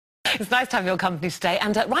It's nice to have your company today.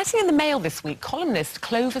 And writing in the Mail this week, columnist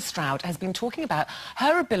Clover Stroud has been talking about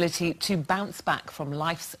her ability to bounce back from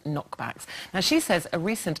life's knockbacks. Now, she says a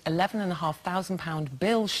recent £11,500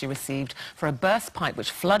 bill she received for a burst pipe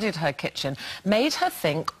which flooded her kitchen made her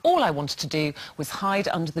think all I wanted to do was hide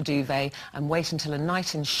under the duvet and wait until a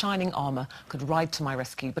knight in shining armour could ride to my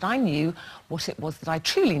rescue. But I knew what it was that I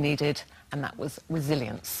truly needed, and that was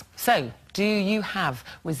resilience. So, do you have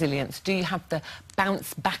resilience? Do you have the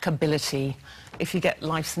bounce back ability if you get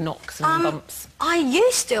life's knocks and bumps? I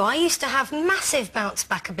used to have massive bounce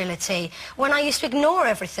back ability when I used to ignore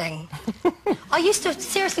everything. I used to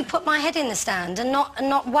seriously put my head in the sand and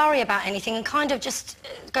not worry about anything and kind of just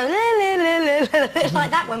go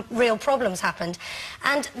like that when real problems happened.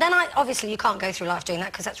 And then obviously you can't go through life doing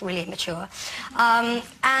that because that's really immature.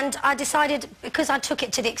 And I decided, because I took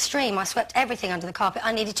it to the extreme, I swept everything under the carpet,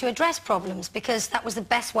 I needed to address problems because that was the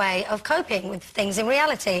best way of coping with things in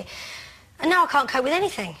reality. And now I can't cope with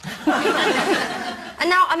anything. And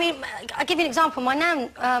now, I mean, I'll give you an example. My nan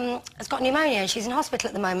has got pneumonia and she's in hospital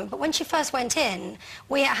at the moment, but when she first went in,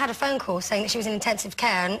 we had a phone call saying that she was in intensive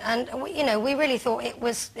care, and we, you know, we really thought it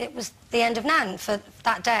was the end of Nan for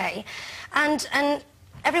that day. And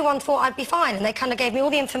everyone thought I'd be fine, and they kind of gave me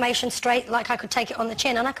all the information straight, like I could take it on the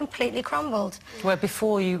chin, and I completely crumbled. Well,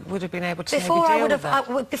 before you would have been able to maybe deal with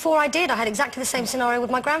that. Before I did, I had exactly the same scenario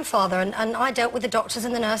with my grandfather, and I dealt with the doctors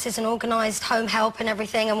and the nurses and organised home help and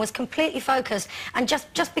everything, and was completely focused. And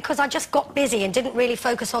just because I just got busy and didn't really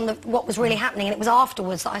focus on what was really happening, and it was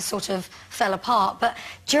afterwards that I sort of fell apart. But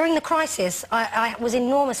during the crisis, I was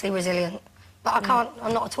enormously resilient. But I can't,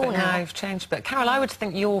 I'm not at all now. Now you've changed. But Carol, I would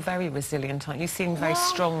think you're very resilient, aren't you? You seem a very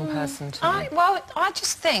strong person to me. Well, I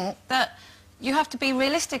just think that you have to be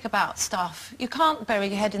realistic about stuff. You can't bury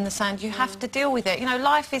your head in the sand. You have to deal with it. You know,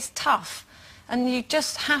 life is tough. And you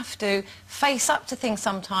just have to face up to things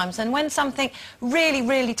sometimes. And when something really,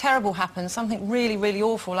 really terrible happens, something really, really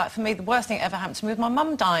awful, like for me, the worst thing that ever happened to me was my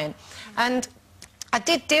mum dying. And I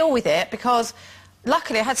did deal with it because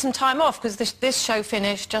luckily I had some time off because this show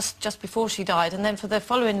finished just before she died, and then for the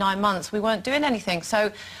following 9 months we weren't doing anything.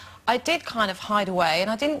 So I did kind of hide away,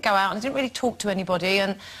 and I didn't go out, and I didn't really talk to anybody,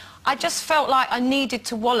 and I just felt like I needed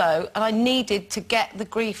to wallow, and I needed to get the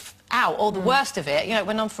grief out, or the worst of it. You know, it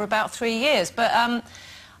went on for about 3 years. But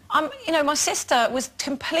you know, my sister was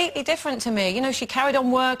completely different to me. You know, she carried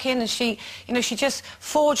on working, and she just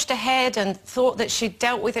forged ahead and thought that she'd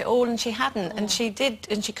dealt with it all, and she hadn't. And she did,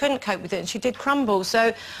 and she couldn't cope with it, and she did crumble.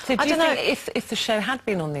 So do you think if the show had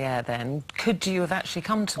been on the air then, could you have actually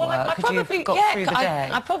come to work? Could you have got through the day?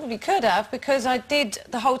 I probably could have, because I did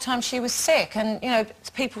the whole time she was sick. And, you know,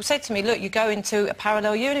 people said to me, look, you go into a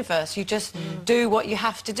parallel universe, you just do what you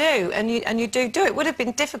have to do, and you do it. It would have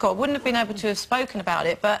been difficult, wouldn't have been able to have spoken about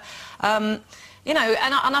it, but you know,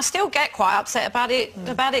 and I still get quite upset about it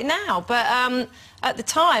now. But at the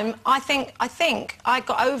time, I think I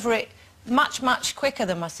got over it much quicker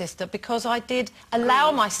than my sister, because I did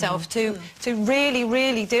allow myself to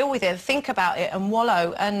really deal with it, think about it, and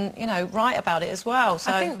wallow, and, you know, write about it as well.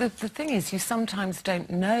 So I think the thing is, you sometimes don't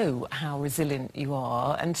know how resilient you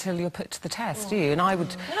are until you're put to the test, do you? And I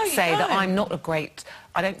would say that I'm not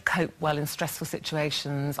I don't cope well in stressful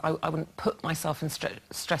situations. I wouldn't put myself in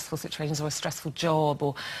stressful situations or a stressful job,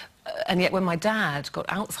 or and yet when my dad got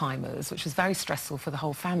Alzheimer's, which was very stressful for the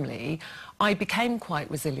whole family, I became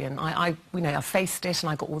quite resilient. You know, I faced it,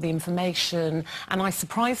 and I got all the information, and I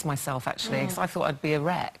surprised myself, actually, because I thought I'd be a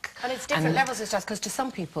wreck. And it's different levels of stress, because to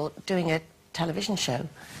some people, doing a television show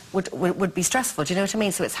would be stressful. Do you know what I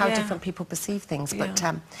mean? So it's how different people perceive things. But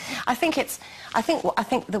I think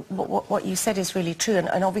what you said is really true.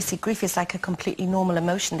 And obviously, grief is like a completely normal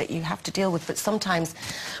emotion that you have to deal with. But sometimes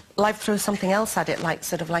life throws something else at it, like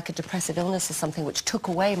sort of like a depressive illness or something, which took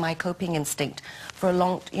away my coping instinct for a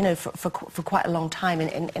long, you know, for quite a long time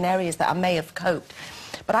in areas that I may have coped.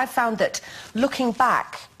 But I found that looking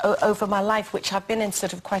back over my life, which I've been in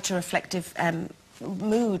sort of quite a reflective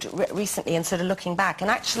mood recently, and sort of looking back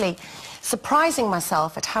and actually surprising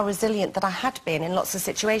myself at how resilient that I had been in lots of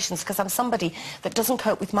situations, because I'm somebody that doesn't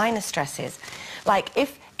cope with minor stresses. Like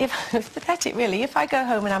if it's pathetic really, if I go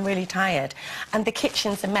home and I'm really tired and the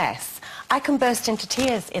kitchen's a mess, I can burst into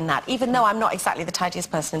tears in that, even though I'm not exactly the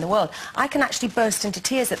tidiest person in the world. I can actually burst into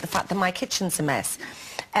tears at the fact that my kitchen's a mess.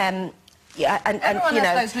 Yeah, and you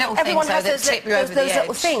know, those little everyone things has that tip you over the edge.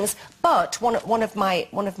 little things. But one of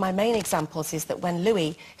my main examples is that when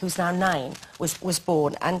Louis, who's now 9, was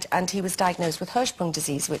born, and he was diagnosed with Hirschsprung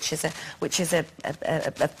disease, which is a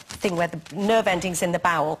thing where the nerve endings in the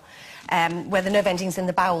bowel where the nerve endings in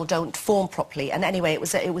the bowel don't form properly. And anyway, it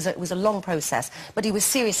was a long process. But he was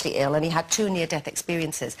seriously ill, and he had 2 near-death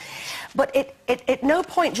experiences. But at no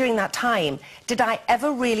point during that time did I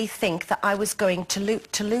ever really think that I was going to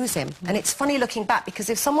lose him. And it's funny looking back, because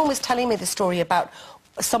if someone was telling me the story about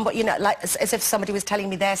somebody, you know, like as if somebody was telling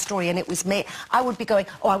me their story and it was me, I would be going,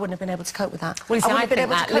 oh, I wouldn't have been able to cope with that. Well, I think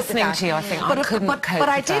that, listening to you, I think I couldn't cope But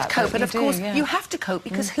I with did that, cope, and of course yeah. you have to cope,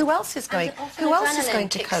 because who else is going? Who else is going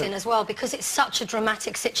to cope? In as well, because it's such a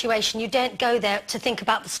dramatic situation. You don't go there to think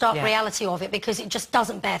about the stark reality of it, because it just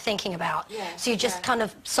doesn't bear thinking about. So you just kind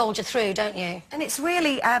of soldier through, don't you? And it's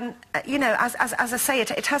really, you know, as I say,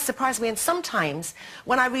 it has surprised me. And sometimes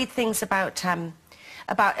when I read things about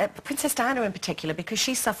Princess Diana in particular, because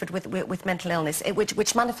she suffered with mental illness,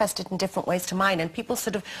 which manifested in different ways to mine, and people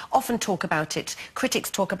sort of often talk about it,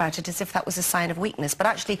 critics talk about it as if that was a sign of weakness. But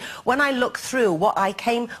actually, when I look through what I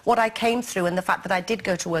came through, and the fact that I did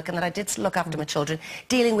go to work and that I did look after my children,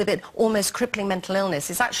 dealing with it almost crippling mental illness,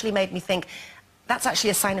 it's actually made me think, that's actually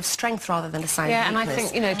a sign of strength rather than a sign of weakness. Yeah, and I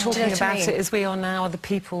think, you know, talking about it as we are now, other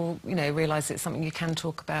people, you know, realise it's something you can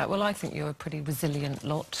talk about. Well, I think you're a pretty resilient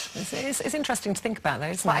lot. It's interesting to think about, though,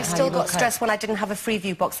 isn't it? I still got stressed when I didn't have a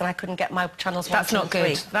Freeview box and I couldn't get my channels 1, 2 and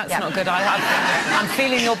 3. That's not good. I'm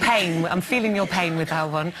feeling your pain. I'm feeling your pain with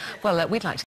that one. Well, we'd like to